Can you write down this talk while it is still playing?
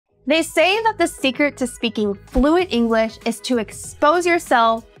They say that the secret to speaking fluent English is to expose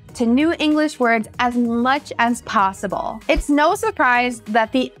yourself to new English words as much as possible. It's no surprise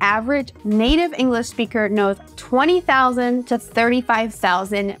that the average native English speaker knows 20,000 to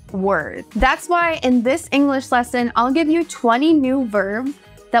 35,000 words. That's why in this English lesson, I'll give you 20 new verbs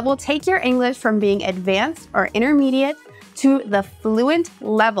that will take your English from being advanced or intermediate to the fluent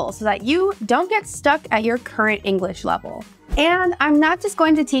level so that you don't get stuck at your current English level. And I'm not just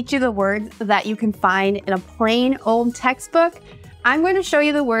going to teach you the words that you can find in a plain old textbook. I'm going to show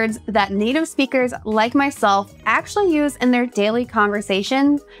you the words that native speakers like myself actually use in their daily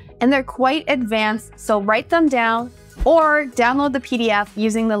conversations, and they're quite advanced, so write them down or download the PDF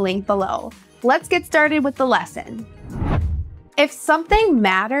using the link below. Let's get started with the lesson. If something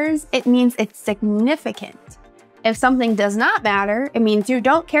matters, it means it's significant. If something does not matter, it means you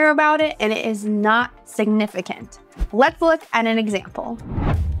don't care about it and it is not significant. Let's look at an example.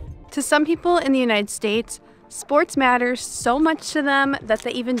 To some people in the United States, sports matter so much to them that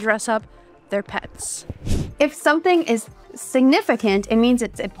they even dress up their pets. If something is significant, it means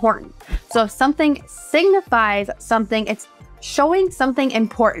it's important. So if something signifies something, it's showing something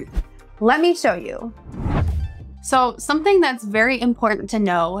important. Let me show you. So something that's very important to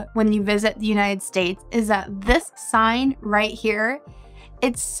know when you visit the United States is that this sign right here,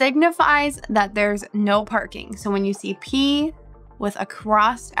 it signifies that there's no parking. So when you see P with a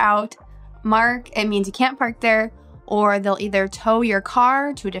crossed out mark, it means you can't park there, or they'll either tow your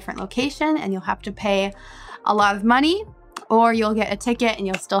car to a different location and you'll have to pay a lot of money, or you'll get a ticket and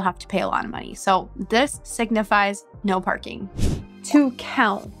you'll still have to pay a lot of money. So this signifies no parking. To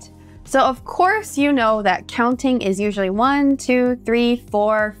count. So of course you know that counting is usually 1, 2, 3,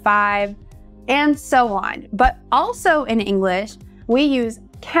 4, 5, and so on. But also in English, we use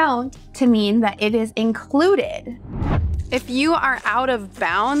count to mean that it is included. If you are out of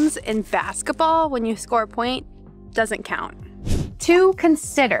bounds in basketball when you score a point, doesn't count. To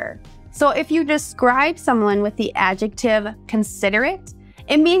consider. So if you describe someone with the adjective considerate,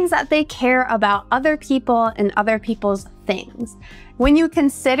 it means that they care about other people and other people's things. When you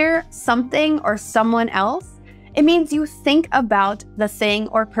consider something or someone else, it means you think about the thing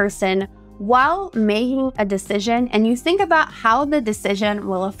or person while making a decision, and you think about how the decision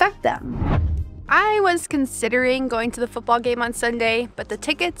will affect them. I was considering going to the football game on Sunday, but the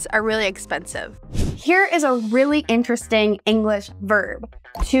tickets are really expensive. Here is a really interesting English verb,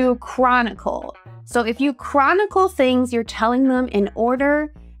 to chronicle. So if you chronicle things, you're telling them in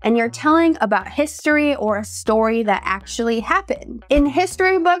order, and you're telling about history or a story that actually happened. In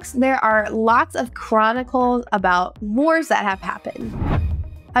history books, there are lots of chronicles about wars that have happened.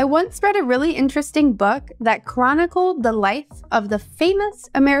 I once read a really interesting book that chronicled the life of the famous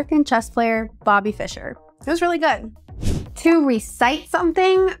American chess player, Bobby Fischer. It was really good. To recite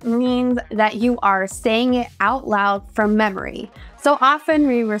something means that you are saying it out loud from memory. So often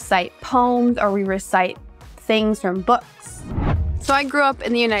we recite poems or we recite things from books. So I grew up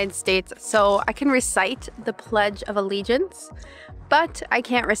in the United States, so I can recite the Pledge of Allegiance, but I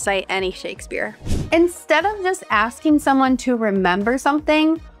can't recite any Shakespeare. Instead of just asking someone to remember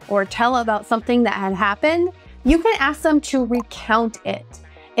something or tell about something that had happened, you can ask them to recount it.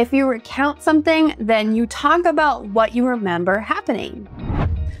 If you recount something, then you talk about what you remember happening.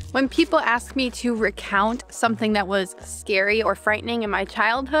 When people ask me to recount something that was scary or frightening in my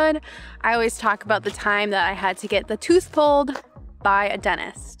childhood, I always talk about the time that I had to get the tooth pulled by a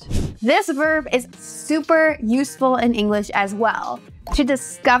dentist. This verb is super useful in English as well. To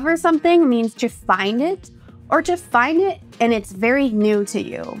discover something means to find it, or to find it and it's very new to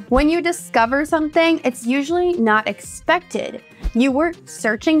you. When you discover something, it's usually not expected. You weren't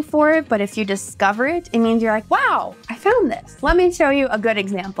searching for it, but if you discover it, it means you're like, wow, I found this. Let me show you a good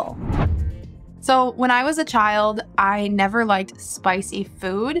example. So when I was a child, I never liked spicy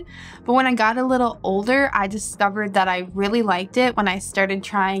food, but when I got a little older, I discovered that I really liked it when I started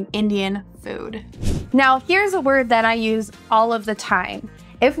trying Indian food. Now, here's a word that I use all of the time.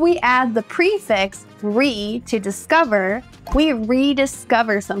 If we add the prefix re to discover, we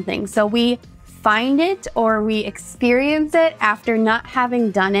rediscover something. So we find it or we experience it after not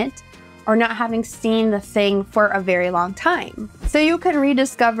having done it or not having seen the thing for a very long time. So you can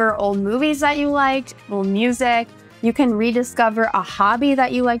rediscover old movies that you liked, old music. You can rediscover a hobby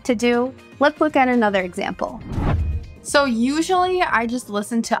that you like to do. Let's look at another example. So usually I just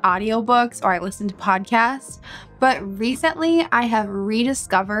listen to audiobooks or I listen to podcasts, but recently I have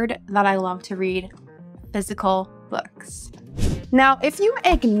rediscovered that I love to read physical books. Now, if you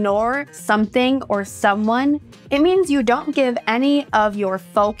ignore something or someone, it means you don't give any of your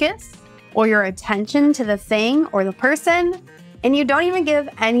focus or your attention to the thing or the person. and you don't even give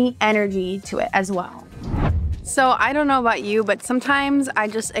any energy to it as well. So I don't know about you, but sometimes I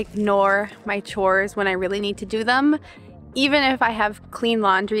just ignore my chores when I really need to do them. Even if I have clean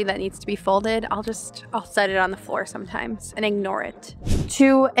laundry that needs to be folded, I'll set it on the floor sometimes and ignore it.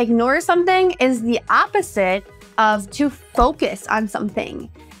 To ignore something is the opposite of to focus on something.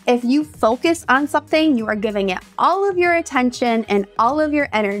 If you focus on something, you are giving it all of your attention and all of your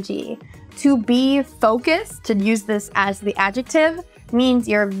energy. To be focused, to use this as the adjective, means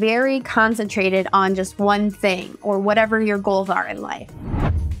you're very concentrated on just one thing or whatever your goals are in life.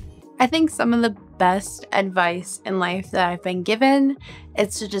 I think some of the best advice in life that I've been given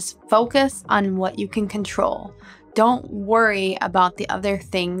is to just focus on what you can control. Don't worry about the other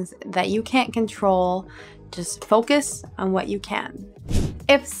things that you can't control. Just focus on what you can.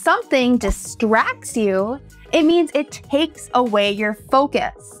 If something distracts you, it means it takes away your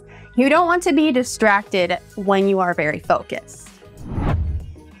focus. You don't want to be distracted when you are very focused.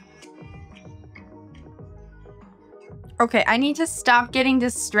 Okay, I need to stop getting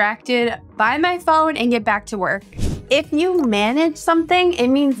distracted by my phone and get back to work. If you manage something, it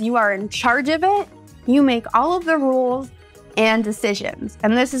means you are in charge of it. You make all of the rules and decisions.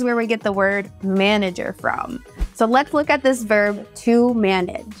 And this is where we get the word manager from. So let's look at this verb, to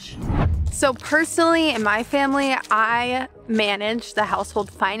manage. So personally, in my family, I manage the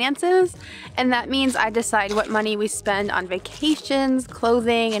household finances, and that means I decide what money we spend on vacations,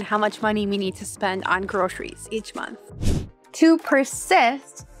 clothing, and how much money we need to spend on groceries each month. To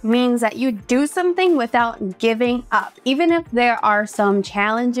persist means that you do something without giving up, even if there are some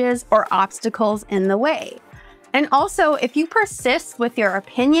challenges or obstacles in the way. And also, if you persist with your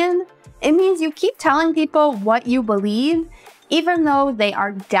opinion, it means you keep telling people what you believe, even though they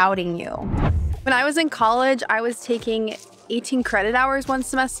are doubting you. When I was in college, I was taking 18 credit hours one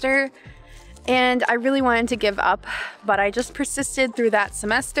semester, and I really wanted to give up, but I just persisted through that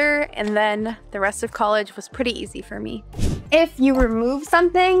semester, and then the rest of college was pretty easy for me. If you remove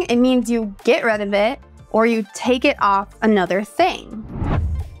something, it means you get rid of it or you take it off another thing.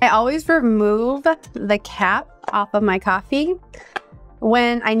 I always remove the cap off of my coffee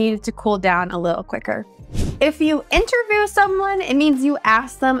when I need it to cool down a little quicker. If you interview someone, it means you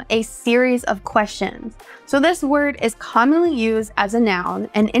ask them a series of questions. So this word is commonly used as a noun,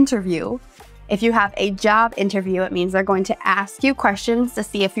 an interview. If you have a job interview, it means they're going to ask you questions to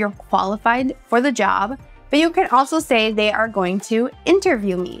see if you're qualified for the job. But you can also say they are going to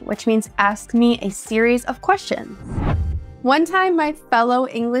interview me, which means ask me a series of questions. One time, my fellow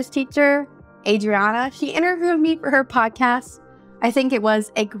English teacher, Adriana, she interviewed me for her podcast. I think it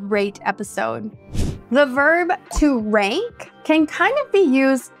was a great episode. The verb to rank can kind of be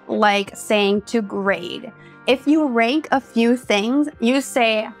used like saying to grade. If you rank a few things, you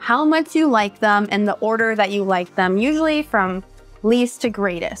say how much you like them in the order that you like them, usually from least to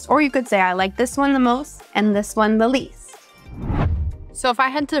greatest. Or you could say, I like this one the most and this one the least. So if I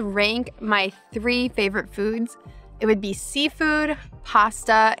had to rank my 3 favorite foods, it would be seafood,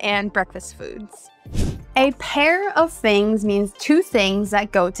 pasta, and breakfast foods. A pair of things means 2 things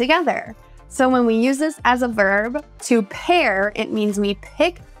that go together. So when we use this as a verb, to pair, it means we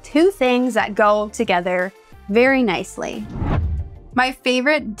pick 2 things that go together very nicely. My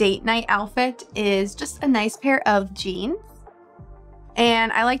favorite date night outfit is just a nice pair of jeans.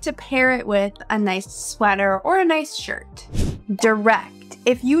 And I like to pair it with a nice sweater or a nice shirt. Direct.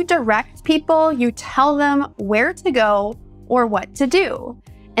 If you direct people, you tell them where to go or what to do.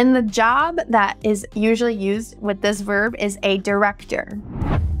 And the job that is usually used with this verb is a director.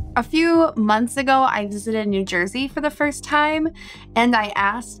 A few months ago, I visited New Jersey for the first time, and I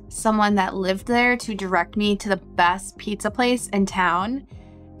asked someone that lived there to direct me to the best pizza place in town.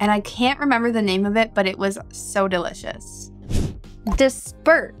 And I can't remember the name of it, but it was so delicious.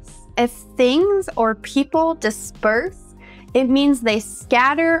 Disperse. If things or people disperse, it means they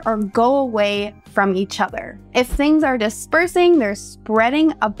scatter or go away from each other. If things are dispersing, they're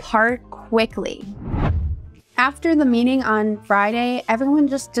spreading apart quickly. After the meeting on Friday, everyone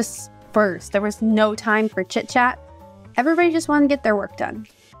just dispersed. There was no time for chit-chat. Everybody just wanted to get their work done.